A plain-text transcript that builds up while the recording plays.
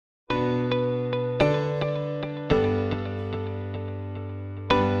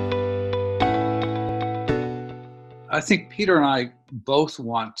I think Peter and I both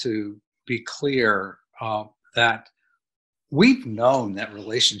want to be clear that we've known that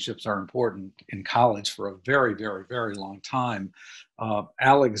relationships are important in college for a very, very, very long time.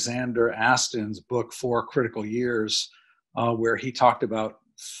 Alexander Aston's book, 4 Critical Years, where he talked about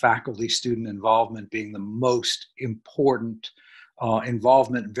faculty-student involvement being the most important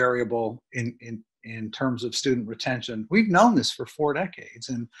involvement variable in terms of student retention. We've known this for 4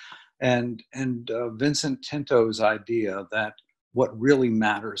 decades. And Vincent Tinto's idea that what really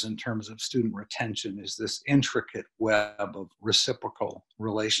matters in terms of student retention is this intricate web of reciprocal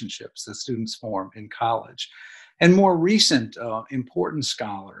relationships that students form in college. And more recent important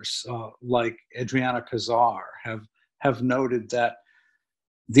scholars like Adriana Kazar have noted that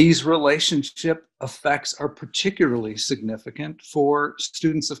these relationship effects are particularly significant for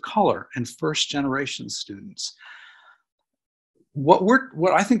students of color and first-generation students.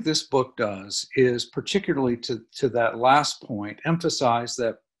 What I think this book does is, particularly to that last point, emphasize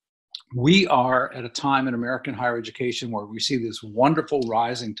that we are at a time in American higher education where we see this wonderful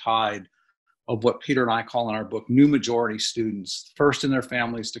rising tide of what Peter and I call in our book new majority students, first in their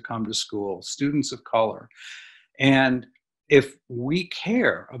families to come to school, students of color. And if we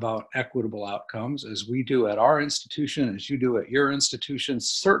care about equitable outcomes, as we do at our institution, as you do at your institution,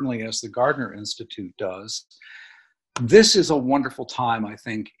 certainly as the Gardner Institute does, this is a wonderful time, I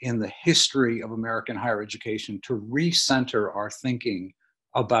think, in the history of American higher education to recenter our thinking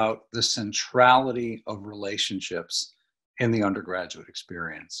about the centrality of relationships in the undergraduate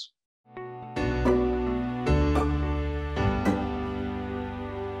experience.